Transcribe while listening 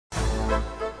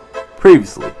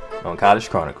Previously on College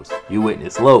Chronicles, you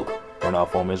witnessed Loke run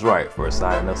off on his right for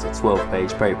assigning us a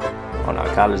 12-page paper on our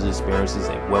college experiences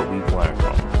and what we've learned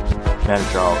from them. Now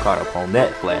that y'all caught up on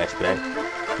that flashback,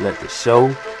 let the show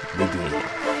begin.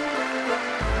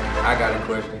 I got a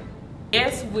question.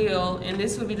 Yes, Will, and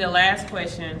this will be the last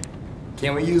question.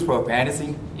 Can we use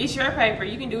profanity? It's your paper.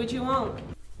 You can do what you want.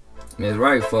 Ms.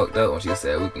 Wright fucked up when she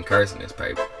said we can curse in this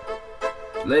paper.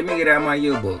 Let me get out my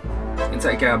yearbook and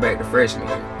take y'all back to freshman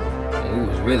year, when we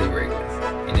was really reckless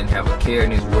and didn't have a care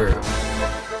in this world.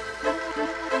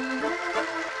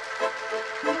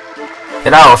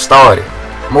 It all started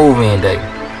move-in day.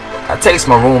 I texted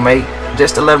my roommate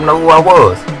just to let him know who I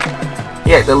was.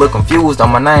 He had to look confused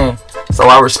on my name, so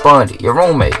I responded, "Your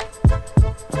roommate."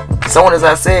 As soon as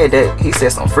I said that, he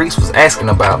said some freaks was asking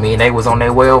about me and they was on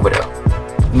their way over there.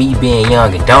 Me being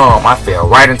young and dumb, I fell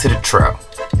right into the trap.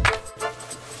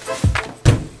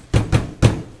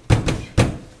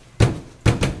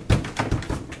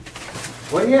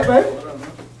 Where you at, baby?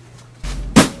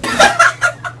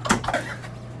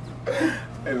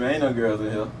 Hey man, ain't no girls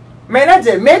in here. Man, I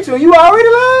just met you and you already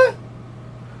lying?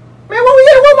 Man, where we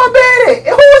at? Where my bed at?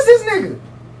 And who is this nigga?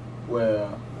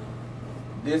 Well,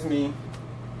 this me.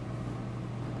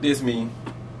 I'm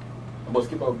supposed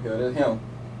to skip over here. That's him.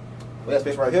 Well, that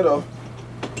space right here, though.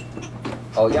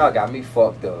 Oh, y'all got me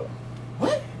fucked up.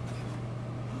 What?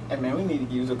 Hey, man, we need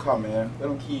to use a car, man. Where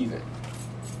them keys at?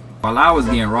 While I was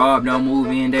getting robbed on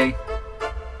move-in day,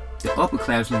 the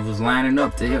upperclassmen was lining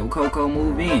up to help Coco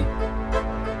move in.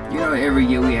 You know, every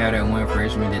year we have that one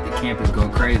freshman that the campus go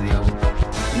crazy over.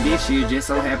 And this year just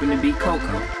so happened to be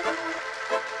Coco.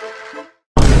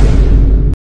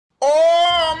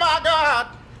 Oh, my God!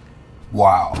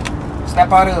 Wow.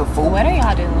 Snap out of here, fool. What are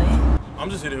y'all doing? I'm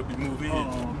just here to move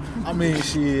in. I mean,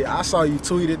 shit, I saw you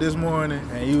tweet it this morning,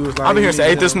 and you was like... I've been here since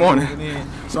 8 this morning.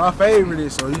 So I favored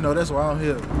it, so, you know, that's why I'm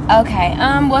here. Okay,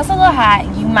 well, it's a little hot.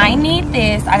 You might need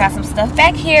this. I got some stuff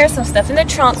back here, some stuff in the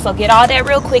trunk, so get all that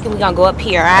real quick, and we're gonna go up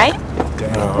here, alright?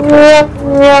 Damn.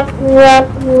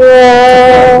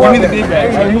 Give me the big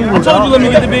bag. I told you let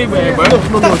me get the big bag, bro.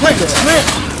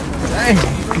 Dang.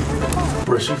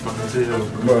 Bro, she fucking as hell,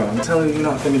 bro. Bro, I'm telling you, you're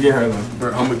not finna get her, though.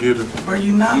 Bro, I'm gonna get her. Bro,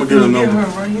 you not I'ma finna get get her,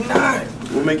 her, bro. You not.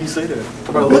 What make you say that?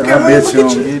 Bro, look at her. I bet you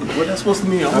don't get it. What that supposed to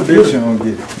mean? I bet you don't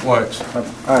get it. Watch.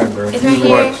 Alright, bro. It's You right here.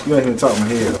 watch. You ain't even talk my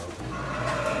head off.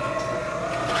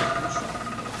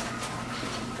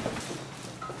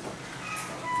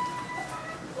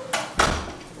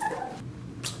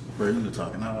 Bro, you were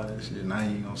talking all that shit. Now you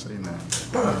ain't gonna say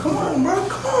nothing. Bro, come on, bro.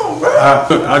 Come on, bro.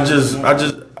 I just want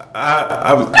to.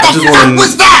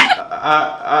 What's that?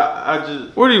 I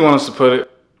just. Where do you want us to put it?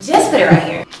 Just put it right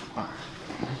here.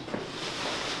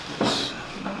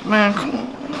 Man, come on.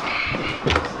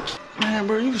 Man,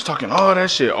 bro, you was talking all that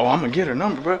shit. Oh, I'm gonna get her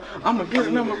number, bro. I'm gonna get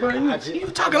her number, bro. You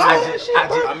talking all that shit,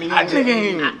 bro.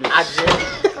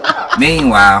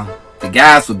 Meanwhile, the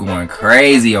guys were going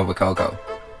crazy over Coco.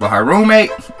 But her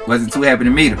roommate wasn't too happy to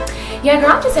meet her. Yeah,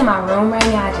 girl, I'm just in my room right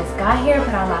now. I just got here,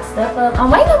 put all my stuff up. I'm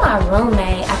waiting on my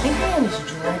roommate. I think her name is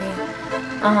Jordan.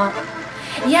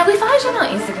 Yeah, we followed you on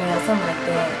Instagram, something like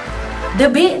that. The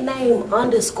big name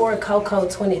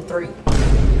 _Coco23.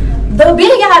 The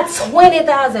big got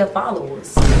 20,000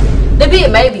 followers. The big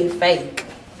may be fake.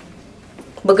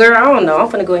 But girl, I don't know. I'm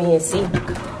finna go in here and see.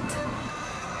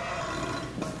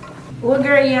 Well,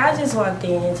 girl, yeah, I just walked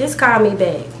in. Just call me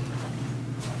back.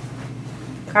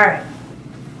 Alright.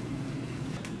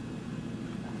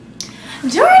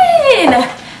 Jordan!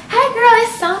 Hey, girl,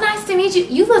 it's so nice to meet you.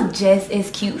 You look just as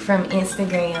cute from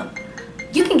Instagram.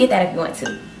 You can get that if you want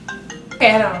to.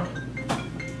 Okay, hold on.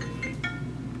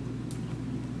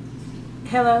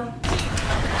 Hello?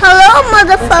 Hello,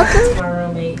 motherfucker. That's my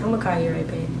roommate. I'm gonna call you right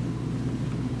back.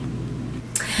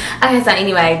 Okay, so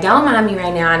anyway, don't mind me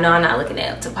right now. I know I'm not looking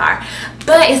up to par.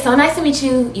 But it's so nice to meet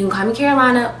you. You can call me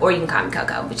Carolina or you can call me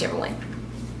Coco, whichever one.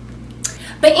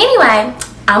 But anyway,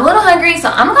 I'm a little hungry, so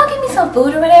I'm gonna go get me some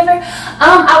food or whatever.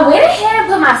 I went ahead and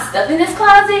put my stuff in this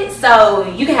closet, so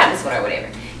you can have this one or whatever.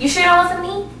 You sure you don't want something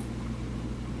to eat?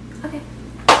 Okay.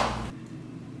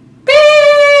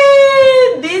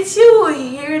 Bitch, did you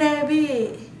hear that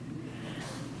bitch?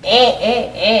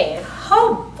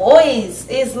 Her voice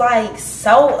is like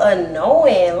so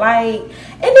annoying. Like,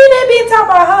 and then that bitch talk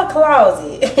about her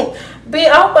closet. Bitch,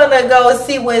 I'm gonna go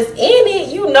see what's in it.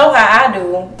 You know how I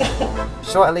do.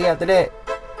 Shortly after that,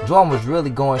 Jordan was really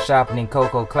going shopping in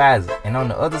Coco's closet. And on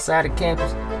the other side of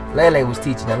campus, Lele was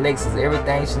teaching Alexis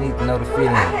everything she needs to know to fit in.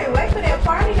 I can't wait for that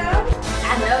party though.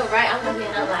 I know, right? I'm gonna be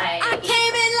in a like. I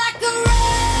came in like a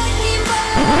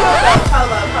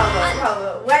Hold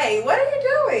up. Wait, what are you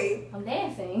doing? I'm I'm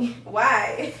dancing.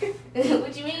 Why?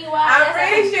 What you mean, why? I'm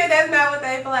pretty sure that's not what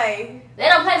they play. They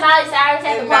don't play Miley Cyrus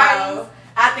at the parties. No,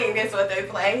 I think that's what they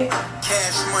play.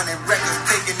 Cash Money Records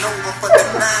taking over for the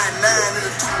 99 and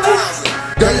the 2000.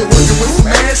 Girl, you're working with some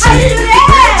ass shit.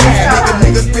 Nigga,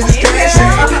 niggas spend his cash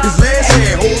in. His last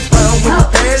hand holds pound with the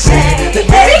passion.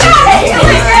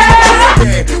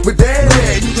 With that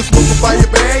hand, you can smoke a fire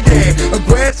bag and a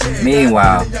grass hand.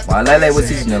 Meanwhile, while Lele was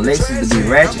teaching Alexis to be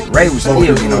ratchet, Ray was still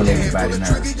getting on everybody's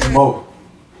nerves. Mo,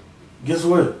 guess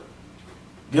what?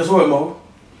 Guess what, Mo?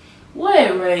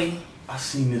 What, Ray? I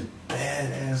seen this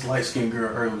badass light-skinned girl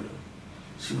earlier.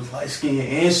 She was light-skinned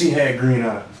and she had green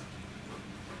eyes.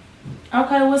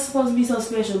 Okay, what's supposed to be so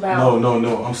special about it?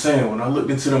 No. I'm saying, when I looked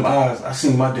into them eyes, I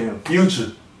seen my damn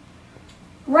future.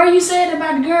 Ray, you said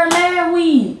about the girl last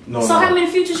week. No. How many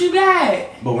futures you got?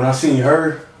 But when I seen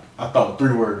her, I thought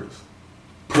 3 words.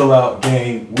 Pull out,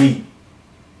 game, weak.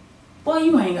 Boy,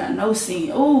 you ain't got no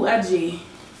scene. Ooh, IG.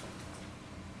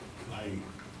 Like,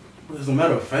 as a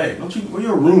matter of fact, where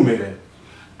your roommate at?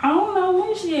 I don't know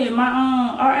where she at.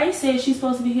 My RA said she's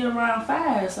supposed to be here around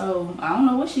 5, so I don't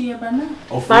know where she at by now.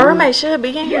 Oh, my roommate should be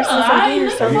in here since I'm here.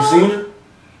 Have you seen her?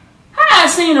 How I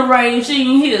seen her, Ray, if she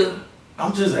ain't here?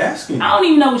 I'm just asking. I don't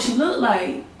even know what she look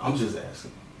like. I'm just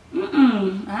asking.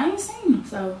 I ain't seen her,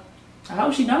 so I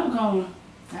hope she don't come.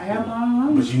 I have my own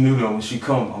room. But you knew that when she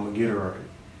come, I'm gonna get her right.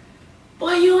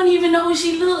 Boy, you don't even know what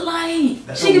she look like.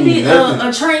 That She could be a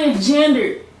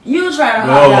transgender. You try to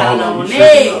No, hold down on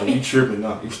that. You tripping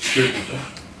now. You tripping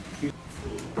now.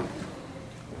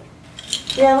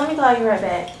 Yeah, let me call you right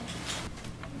back.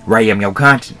 Ray, I'm your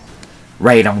conscience.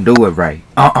 Ray, don't do it, Ray.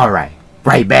 Ray.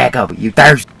 Ray, back up. You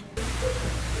thirsty?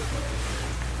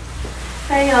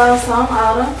 Hey y'all, so I'm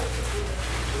Autumn.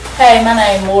 Hey, my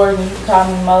name Morgan. You can call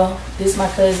me Mo. This is my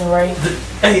cousin Ray.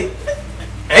 Hey,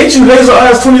 ain't you Laser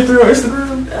Eyes 23 on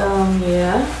Instagram?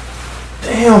 Yeah.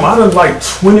 Damn, I done like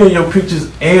 20 of your pictures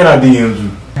and I DM'd you.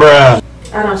 Bruh.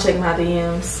 I don't check my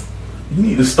DMs. You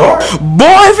need to start. Boy,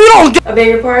 if you don't get... I beg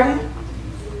your pardon?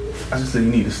 I just said you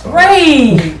need to start.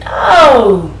 Ray!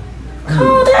 Oh!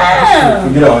 Calm down.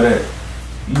 Forget all that.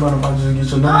 You mind if I just get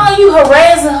your number? Oh, you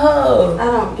harassing her. I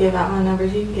don't give out my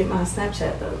numbers. You can get my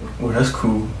Snapchat though. Well, that's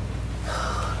cool.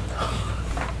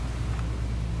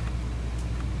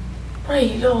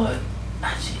 Ray, Lord.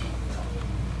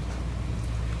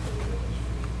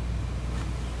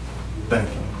 Thank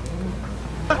you.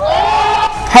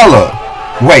 Hold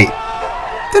up. Wait.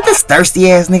 Did this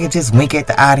thirsty ass nigga just wink at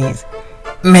the audience?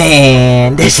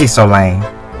 Man, that shit so lame.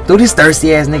 Do this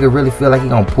thirsty ass nigga really feel like he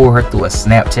gonna pull her through a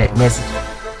Snapchat message?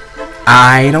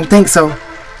 I don't think so.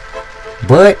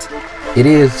 But it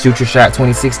is Shoot Your Shot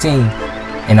 2016.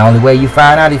 And the only way you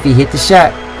find out if he hit the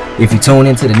shot, if you tune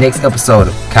into the next episode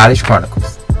of College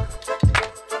Chronicles.